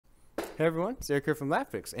Hey everyone, it's Eric here from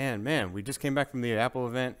LabFix, and man, we just came back from the Apple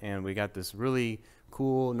event, and we got this really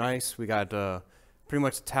cool, nice. We got pretty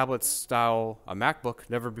much tablet style MacBook,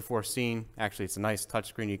 never before seen. Actually, it's a nice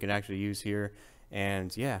touchscreen you can actually use here,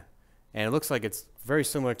 and yeah, and it looks like it's very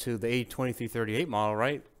similar to the A2338 model,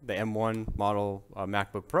 right? The M1 model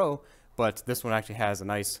MacBook Pro, but this one actually has a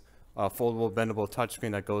nice foldable, bendable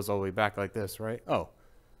touchscreen that goes all the way back like this, right?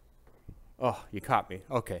 Oh, you caught me.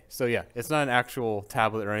 Okay, so yeah, it's not an actual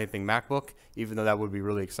tablet or anything MacBook, even though that would be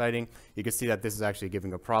really exciting. You can see that this is actually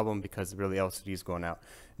giving a problem because really LCD is going out.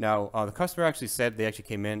 Now, the customer actually said they actually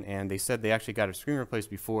came in and they said they actually got a screen replaced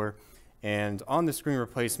before, and on the screen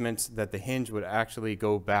replacement that the hinge would actually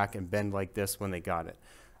go back and bend like this when they got it.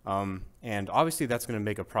 And obviously that's going to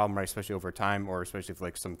make a problem, right? Especially over time, or especially if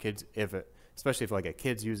like some kids, especially if like a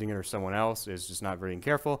kid's using it or someone else is just not very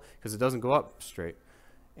careful, because it doesn't go up straight.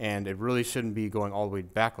 And it really shouldn't be going all the way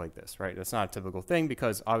back like this, right? That's not a typical thing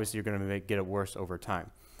because obviously you're going to get it worse over time.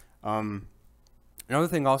 Another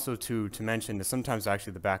thing also to mention is sometimes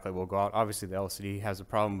actually the backlight will go out. Obviously the LCD has a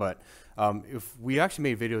problem, but if we actually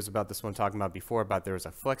made videos about this one talking about before about there was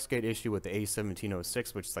a Flexgate issue with the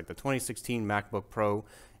A1706, which is like the 2016 MacBook Pro.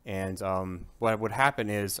 And what would happen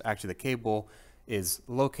is actually the cable is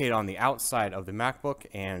located on the outside of the MacBook,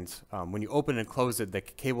 and when you open and close it, the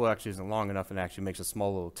cable actually isn't long enough and actually makes a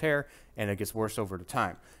small little tear, and it gets worse over the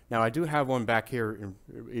time. Now I do have one back here.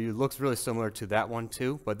 It looks really similar to that one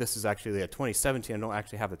too, but this is actually a 2017. I don't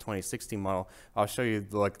actually have the 2016 model. I'll show you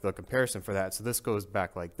the comparison for that. So this goes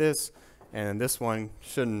back like this, and this one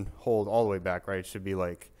shouldn't hold all the way back, right? It should be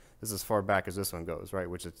like this as far back as this one goes, right?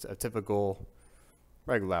 Which is a typical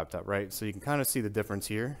regular laptop, right? So you can kind of see the difference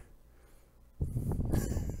here.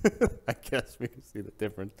 I guess we can see the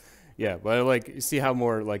difference. Yeah, but like you see how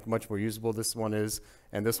much more usable this one is,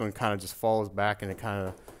 and this one kind of just falls back and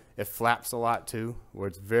it flaps a lot too, where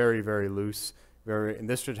it's very, very loose. And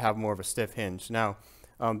this should have more of a stiff hinge. Now,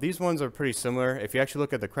 these ones are pretty similar. If you actually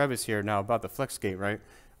look at the crevice here now about the Flexgate, right?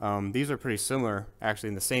 These are pretty similar, actually,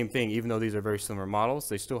 in the same thing. Even though these are very similar models,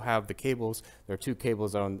 they still have the cables. There are two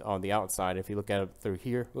cables on the outside. If you look at it through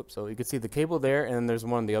here, whoops, so you can see the cable there, and then there's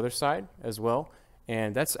one on the other side as well.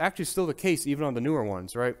 And that's actually still the case even on the newer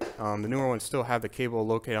ones, right? The newer ones still have the cable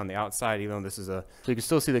located on the outside, even though this is so you can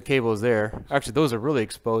still see the cables there. Actually, those are really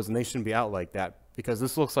exposed, and they shouldn't be out like that, because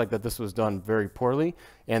this looks like that this was done very poorly,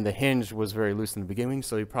 and the hinge was very loose in the beginning,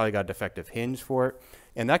 so you probably got a defective hinge for it.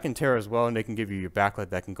 And that can tear as well, and they can give you your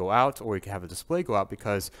backlight that can go out, or you can have a display go out,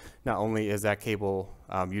 because not only is that cable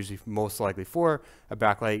usually most likely for a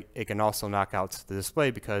backlight, it can also knock out the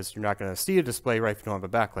display, because you're not going to see a display, right, if you don't have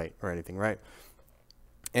a backlight or anything, right?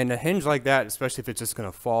 And a hinge like that, especially if it's just going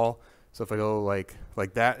to fall, so if I go like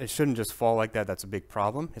that, it shouldn't just fall like that. That's a big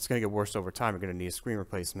problem. It's going to get worse over time. You're going to need a screen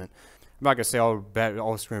replacement. I'm not going to say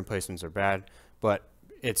all screen replacements are bad, but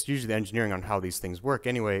it's usually the engineering on how these things work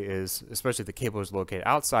anyway, is especially if the cable is located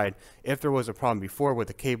outside. If there was a problem before with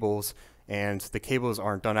the cables, and the cables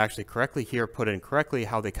aren't done actually correctly here, put in correctly,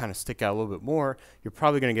 how they kind of stick out a little bit more, you're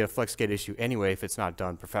probably going to get a Flexgate issue anyway if it's not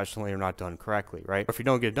done professionally or not done correctly, right? Or if you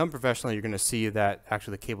don't get it done professionally, you're going to see that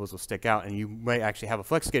actually the cables will stick out, and you might actually have a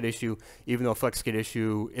Flexgate issue, even though a Flexgate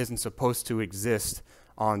issue isn't supposed to exist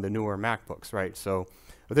on the newer MacBooks, right? So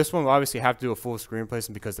with this one, we'll obviously have to do a full screen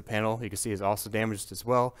replacement, because the panel, you can see, is also damaged as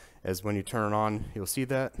well. As when you turn it on, you'll see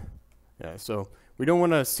that. Yeah, so we don't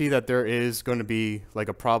want to see that there is going to be like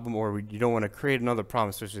a problem, or you don't want to create another problem,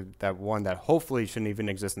 especially that one that hopefully shouldn't even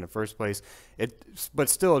exist in the first place. But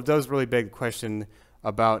still, it does really beg the question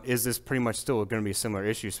about, is this pretty much still going to be a similar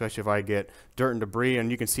issue, especially if I get dirt and debris,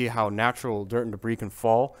 and you can see how natural dirt and debris can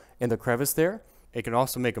fall in the crevice there. It can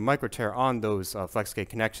also make a micro tear on those Flexgate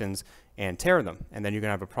connections and tear them, and then you're going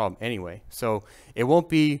to have a problem anyway. So it won't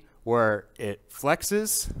be where it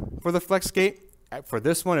flexes for the Flexgate. For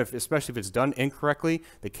this one, especially if it's done incorrectly,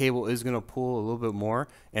 the cable is going to pull a little bit more,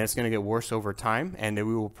 and it's going to get worse over time, and then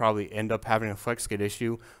we will probably end up having a Flexgate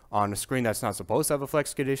issue on a screen that's not supposed to have a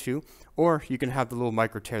Flexgate issue, or you can have the little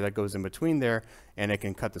micro tear that goes in between there, and it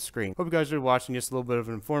can cut the screen. Hope you guys are watching. Just a little bit of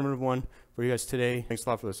an informative one for you guys today. Thanks a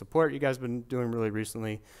lot for the support you guys have been doing really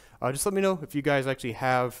recently. Just let me know if you guys actually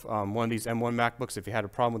have one of these M1 MacBooks, if you had a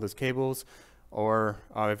problem with those cables, or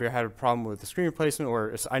if you had a problem with the screen replacement,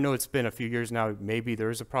 or I know it's been a few years now, maybe there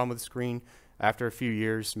is a problem with the screen after a few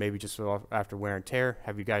years, maybe just after wear and tear.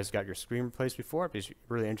 Have you guys got your screen replaced before? I'm just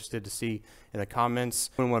really interested to see in the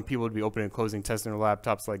comments. I don't want people to be opening and closing, testing their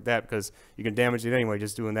laptops like that, because you can damage it anyway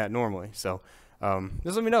just doing that normally. So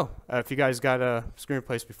just let me know if you guys got a screen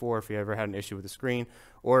replaced before, if you ever had an issue with the screen,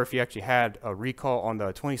 or if you actually had a recall on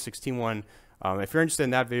the 2016 one If you're interested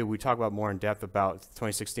in that video, we talk about more in depth about the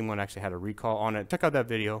 2016 one. Actually had a recall on it. Check out that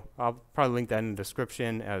video. I'll probably link that in the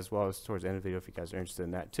description as well as towards the end of the video if you guys are interested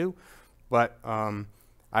in that too. But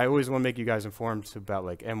I always want to make you guys informed about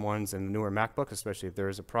like M1s and the newer MacBooks, especially if there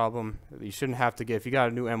is a problem. You shouldn't have to get, if you got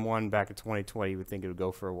a new M1 back in 2020, you would think it would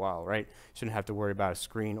go for a while, right? You shouldn't have to worry about a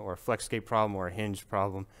screen or a Flexgate problem or a hinge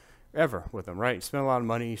problem ever with them, right? You spend a lot of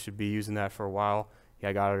money, you should be using that for a while.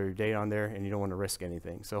 You got all your data on there, and you don't want to risk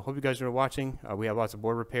anything. So hope you guys are watching. We have lots of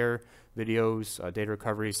board repair videos, data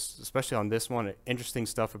recoveries, especially on this one. Interesting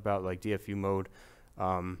stuff about like DFU mode,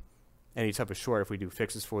 any type of short if we do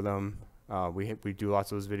fixes for them. We do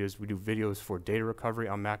lots of those videos. We do videos for data recovery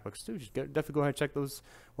on MacBooks too. Just definitely go ahead and check those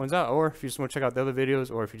ones out. Or if you just want to check out the other videos,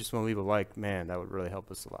 or if you just want to leave a like, man, that would really help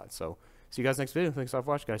us a lot. So see you guys next video. Thanks for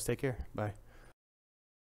watching, guys. Take care. Bye.